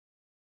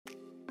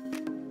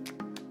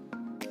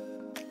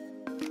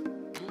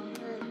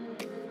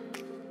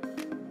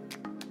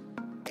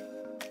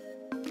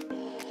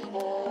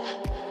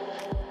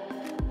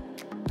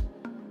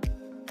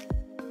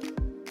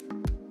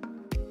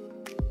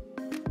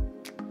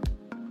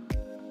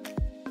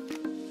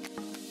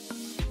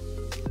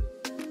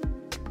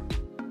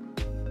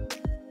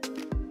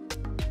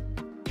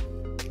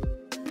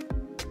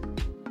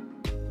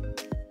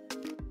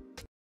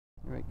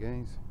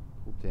guys,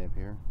 PullTab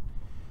here.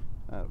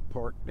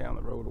 Parked down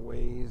the road a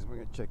ways. We're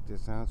gonna check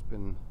this out. It's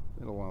been a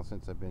little while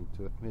since I've been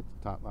to it. Hit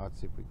the top lot,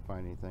 see if we can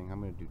find anything. I'm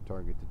gonna do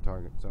target to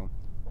target, so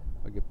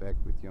I'll get back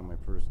with you on my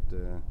first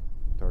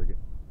target.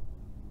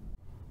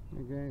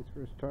 Hey guys,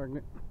 first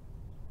target.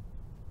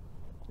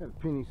 Got a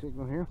penny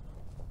signal here.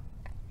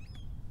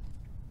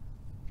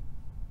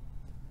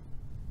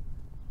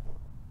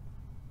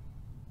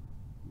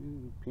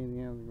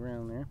 Penny out of the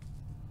ground there.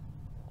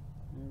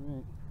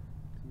 Alright,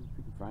 see if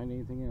we can find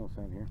anything else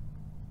out here.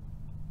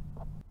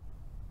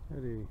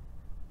 Got a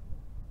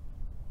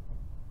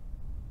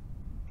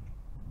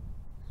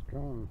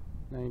strong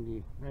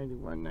 90,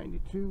 91,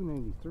 92,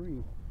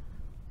 93.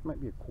 Might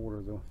be a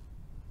quarter though.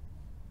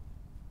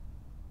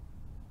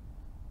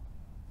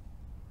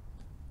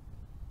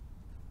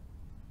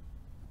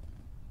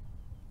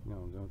 No,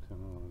 don't tell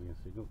me. Oh, yes,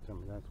 don't tell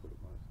me that's what it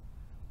was.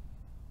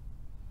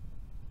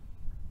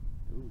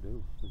 Ooh,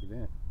 dude, look at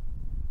that.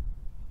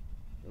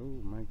 Oh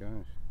my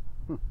gosh.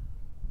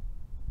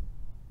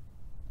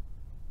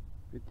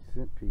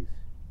 50-cent piece.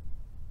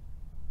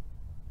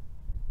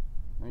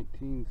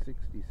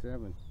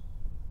 1967.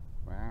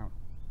 Wow.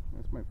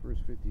 That's my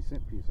first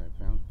 50-cent piece I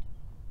found.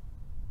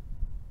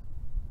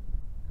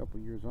 A couple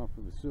years off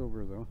of the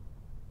silver though.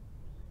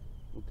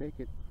 We'll take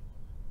it.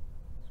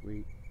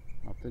 Sweet.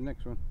 Off to the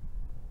next one.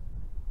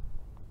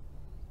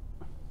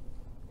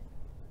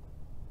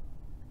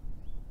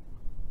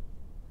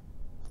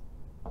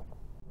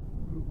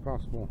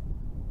 Possible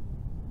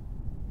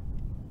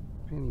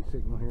penny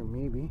signal here,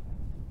 maybe.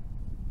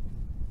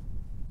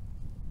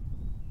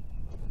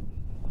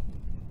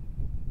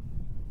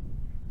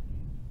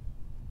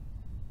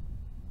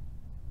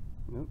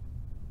 Nope.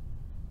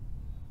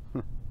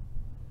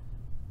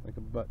 Like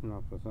a button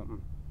off of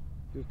something.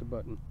 Just a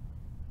button.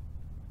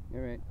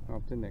 Alright,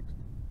 off to next.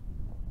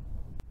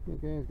 You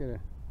guys got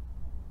a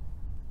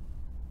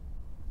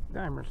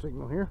dimer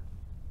signal here.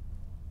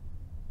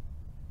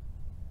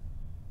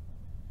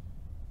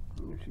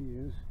 There she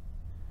is.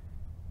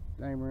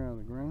 Dimer out of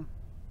the ground.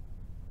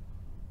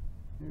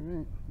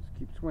 Alright, let's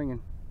keep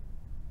swinging.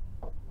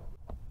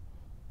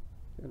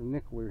 Got a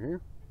nickel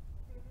here.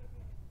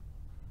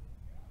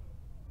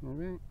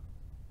 Alright,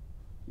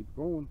 keep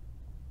going.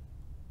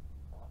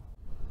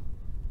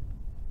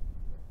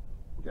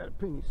 Got a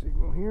penny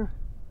signal here.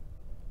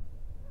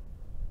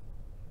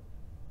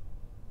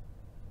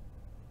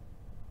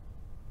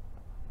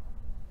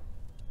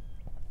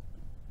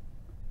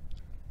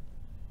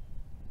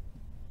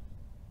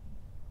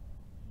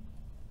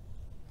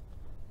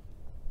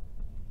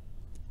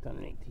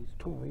 Donate these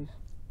toys.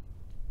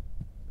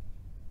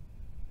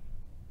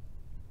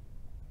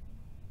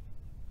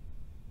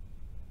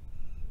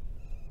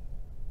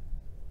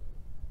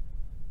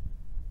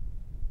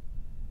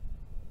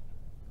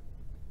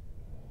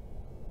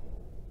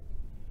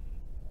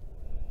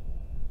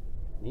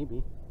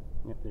 Maybe.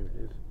 Yep, there it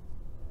is.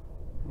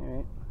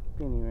 Alright,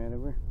 penny right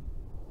over.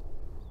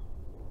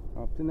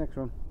 Off to the next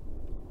one.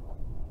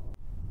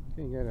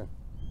 Okay, you got a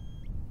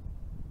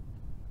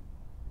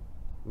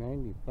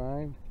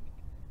 95,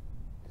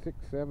 6,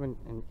 7,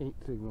 and 8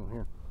 signal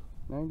here.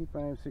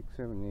 95, 6,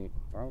 7, 8.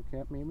 Bottle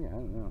cap maybe? I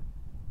don't know.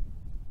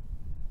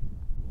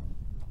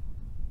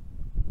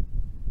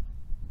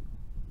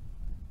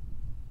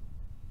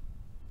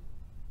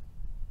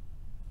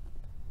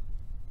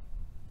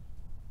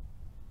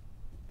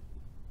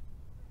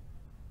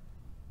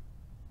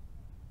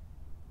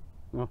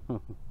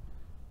 No.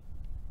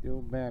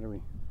 Still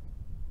battery.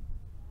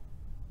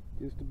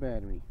 Just a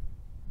battery.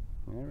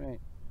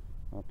 Alright.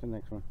 Off to the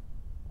next one.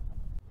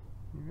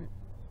 Alright.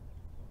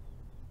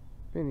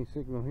 Penny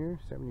signal here,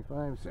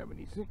 75,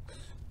 76.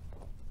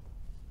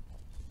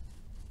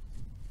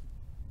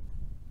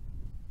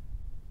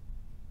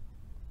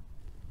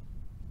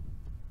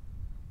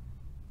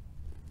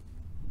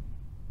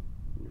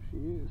 There she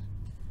is.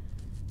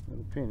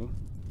 Another penny.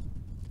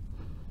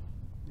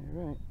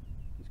 Alright,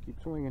 just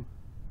keep swinging.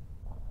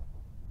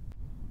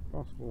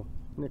 Possible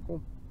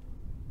nickel.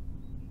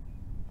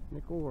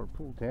 Nickel or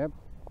PullTab.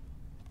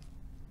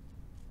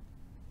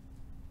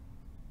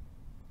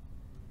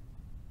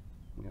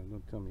 No,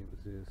 don't tell me it was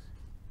this.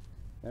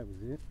 That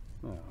was it?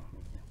 Oh,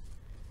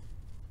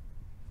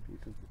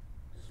 piece of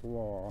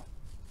slaw.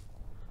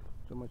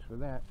 So much for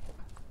that.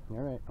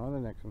 Alright, on the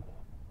next one.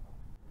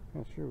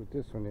 Not sure what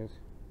this one is.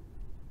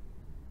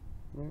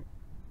 Right.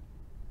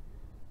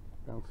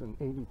 Bouncing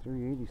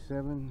 83,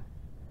 87.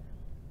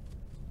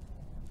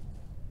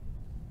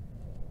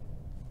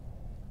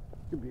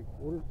 Could be a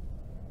quarter.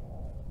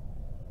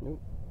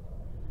 Nope.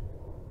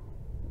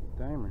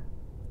 Dimer.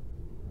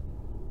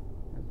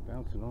 That's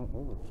bouncing all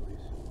over the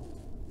place.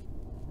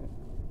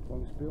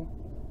 Coin spill.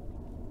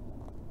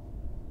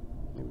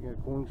 Here we got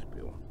a coin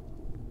spill.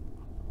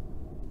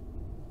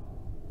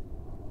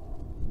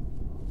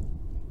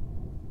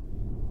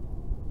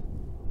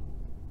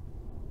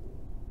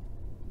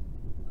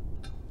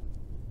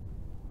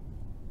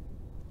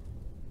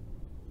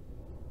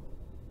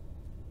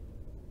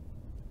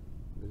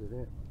 Look at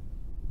that.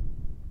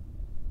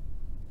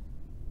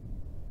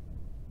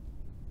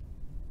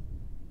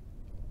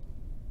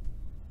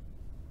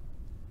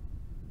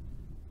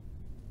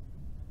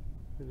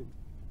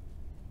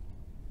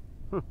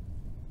 Huh.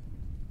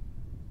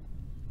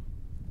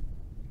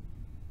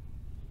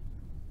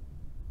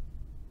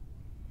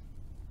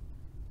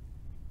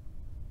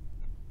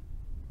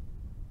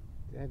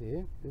 Is that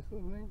it? This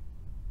little thing?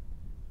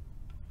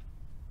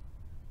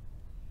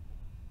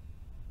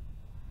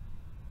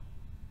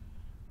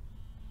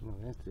 No,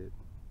 that's it.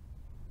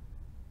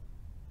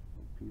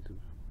 A piece of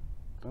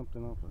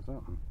something off of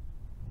something.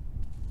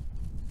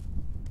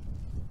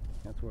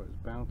 That's why it's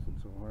bouncing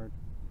so hard.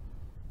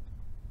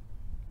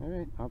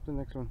 Alright, off to the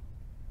next one.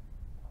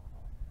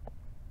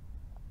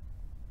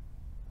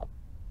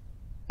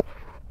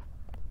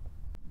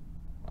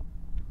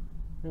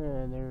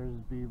 And there's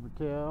beaver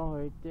tail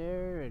right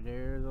there, and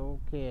there's old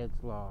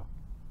cat's law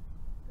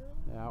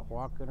out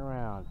walking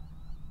around.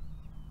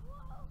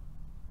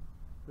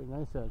 Pretty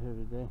nice out here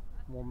today,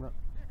 warming up.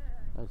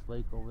 Nice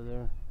lake over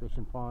there,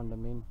 fishing pond I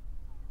mean.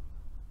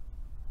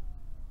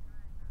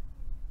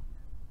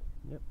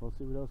 Yep, we'll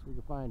see what else we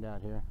can find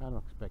out here. I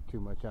don't expect too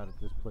much out of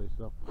this place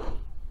though.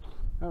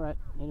 Alright,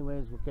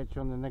 anyways, we'll catch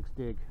you on the next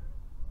dig.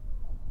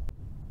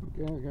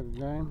 Okay, I got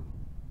a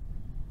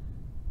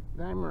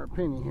dime or a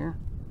penny here.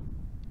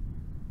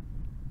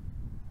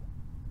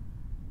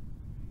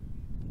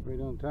 Right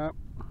on top.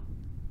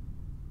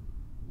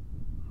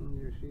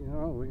 And you're seeing,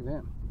 oh, look at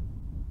that.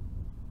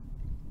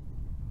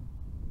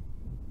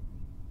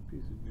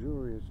 Piece of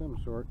jewelry of some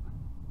sort.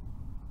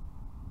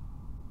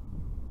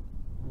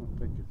 I don't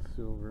think it's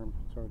silver,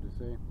 it's hard to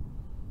say.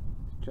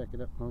 Let's check it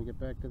up when we get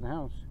back to the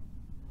house.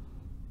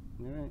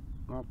 Alright,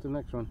 off to the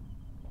next one.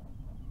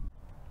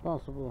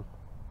 Possible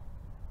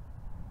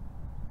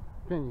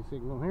penny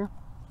signal here.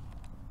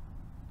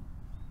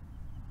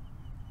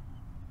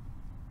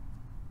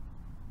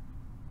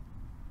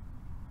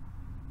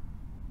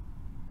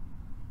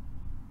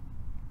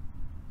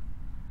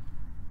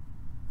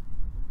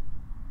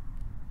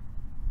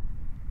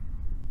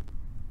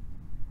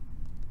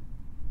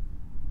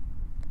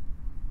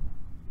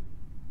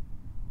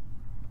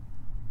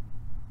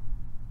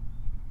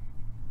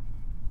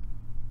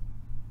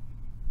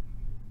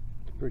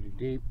 Pretty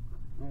deep.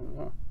 I don't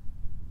know.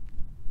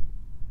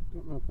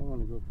 Don't know if I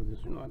want to go for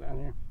this or not down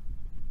here.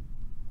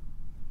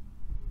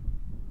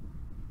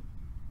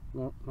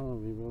 No, I'll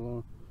leave it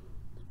alone.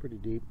 It's pretty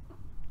deep.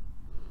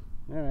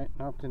 Alright,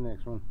 off to the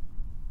next one.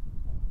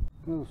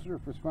 A little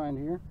surface find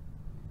here.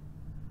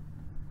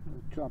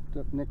 A chopped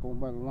up nickel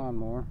by the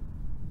lawnmower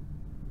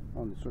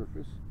on the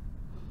surface.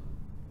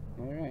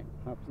 Alright,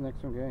 off to the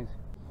next one, guys.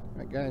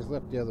 Alright guys,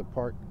 left the other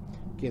park.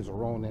 Kids were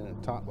rolling in a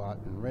tot lot,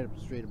 and right up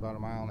the street about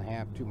 1.5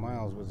 miles, 2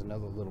 miles was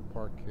another little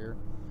park here.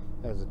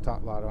 Has a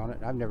tot lot on it.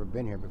 I've never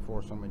been here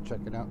before, so I'm going to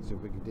check it out and see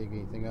if we can dig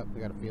anything up. We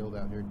got a field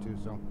out here too,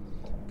 so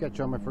catch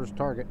you on my first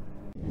target.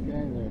 Okay,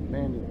 guys, I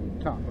abandoned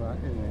the tot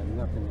lot. Didn't have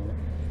nothing in it.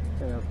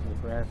 Head out to the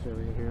grass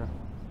area here.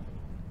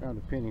 Found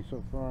a penny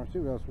so far. See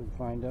what else we can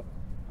find up.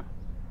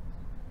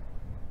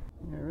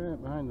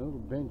 Alright, behind the little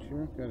bench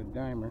here, got a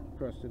dimer,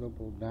 crusted up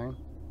old dime.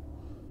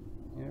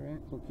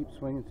 Alright, we'll keep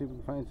swinging, see if we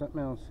can find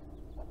something else.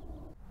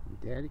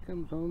 Daddy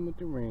comes home with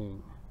the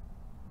ring.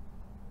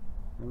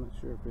 I'm not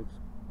sure if it's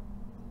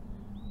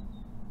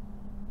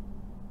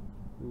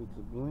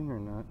a bling or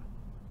not.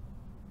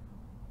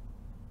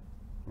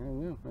 I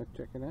don't know. Let's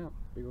check it out.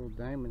 Big old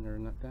diamond, or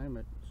not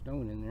diamond,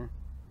 stone in there.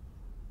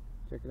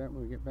 Check it out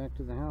when we get back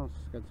to the house.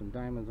 Got some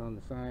diamonds on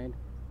the side.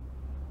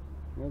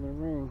 Another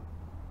ring.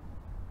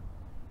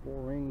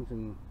 4 rings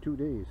in 2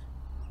 days.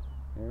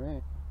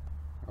 Alright.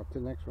 Up to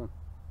the next one.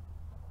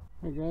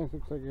 Hey guys,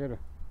 looks like I got a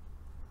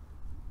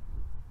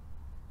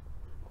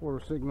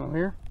quarter signal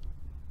here.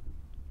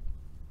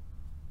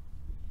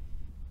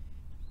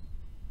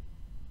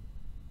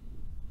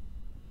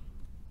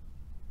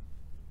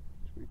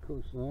 It's pretty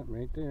close to that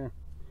right there.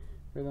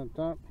 Right on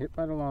top, hit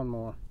by the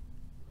lawnmower.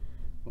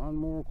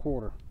 Lawnmower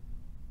quarter.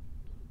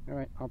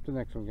 Alright, up to the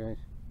next one, guys.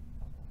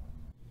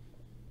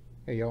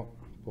 Hey y'all,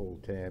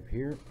 PullTab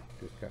here.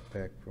 Just got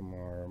back from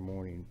our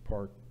morning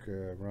park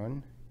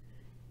run.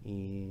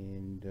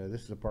 And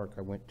this is a park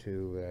I went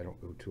to. I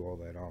don't go to all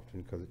that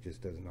often because it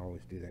just doesn't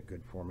always do that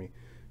good for me,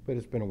 but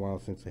it's been a while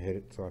since I hit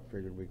it, so I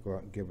figured we'd go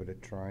out and give it a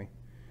try.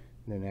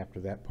 And then after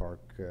that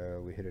park,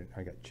 we hit it.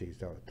 I got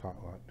chased out of the tot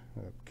lot.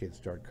 Kids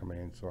started coming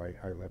in, so I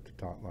left the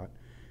tot lot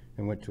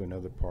and went to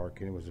another park,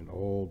 and it was an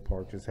old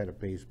park. Just had a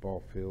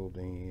baseball field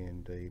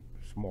and a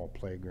small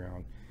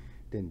playground.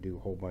 Didn't do a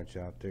whole bunch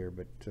out there,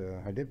 but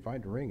I did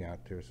find a ring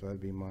out there, so that'd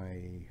be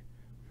my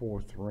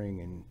 4th ring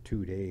in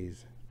 2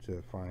 days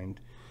to find.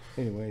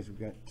 Anyways, we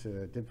got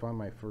did find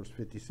my first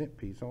 50-cent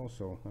piece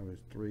also. I was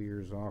 3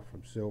 years off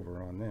from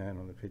silver on that,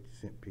 on the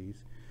 50-cent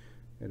piece.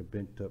 Had a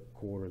bent up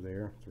quarter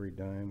there, 3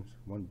 dimes,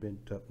 1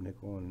 bent up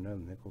nickel and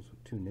another nickel, so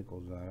 2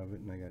 nickels out of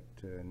it, and I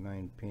got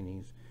 9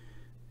 pennies.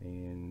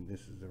 And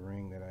this is the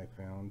ring that I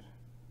found.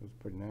 It was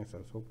pretty nice. I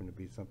was hoping to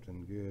be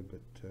something good,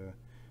 but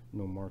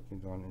no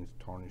markings on it.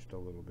 It's tarnished a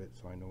little bit,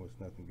 so I know it's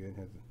nothing good. It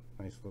has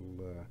a nice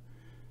little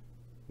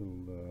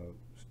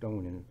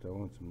stone in it though,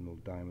 and some little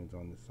diamonds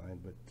on the side,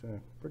 but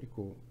pretty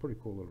cool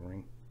little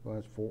ring. Well,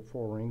 that's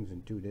four rings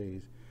in 2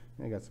 days.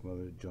 I got some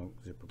other junk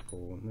zipper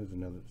pull, and there's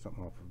another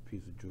something off of a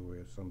piece of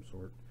jewelry of some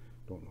sort.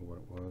 Don't know what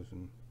it was,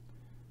 and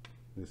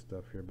this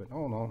stuff here. But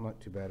all in all,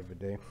 not too bad of a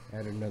day.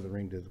 Added another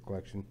ring to the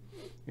collection.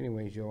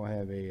 Anyways, you all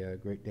have a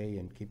great day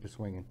and keep it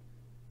swinging.